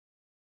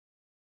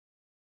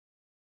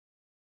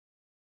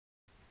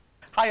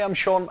Hi, I'm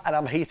Sean and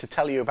I'm here to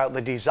tell you about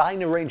the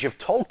designer range of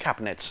tall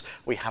cabinets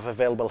we have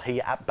available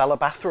here at Bella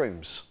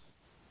Bathrooms.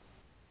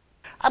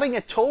 Adding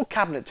a tall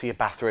cabinet to your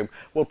bathroom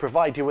will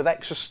provide you with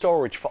extra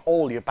storage for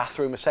all your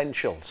bathroom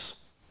essentials.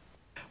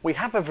 We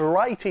have a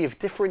variety of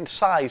different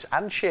size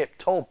and shape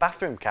tall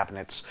bathroom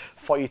cabinets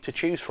for you to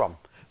choose from,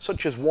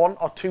 such as 1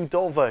 or 2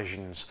 door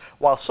versions,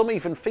 while some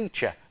even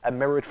feature a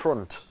mirrored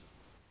front.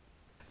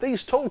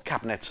 These tall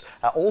cabinets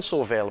are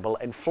also available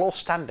in floor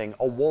standing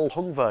or wall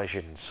hung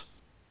versions.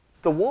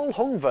 The wall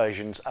hung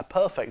versions are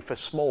perfect for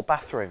small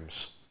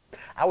bathrooms.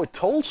 Our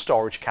tall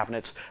storage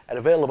cabinets are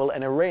available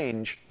in a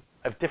range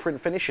of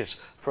different finishes,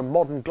 from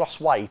modern gloss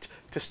white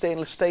to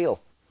stainless steel.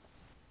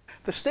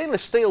 The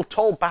stainless steel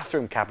tall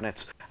bathroom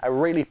cabinets are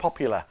really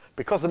popular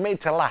because they're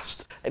made to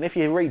last, and if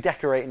you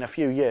redecorate in a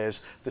few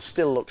years, they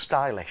still look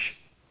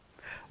stylish.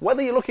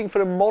 Whether you're looking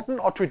for a modern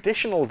or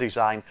traditional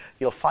design,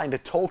 you'll find a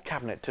tall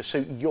cabinet to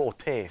suit your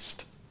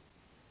taste.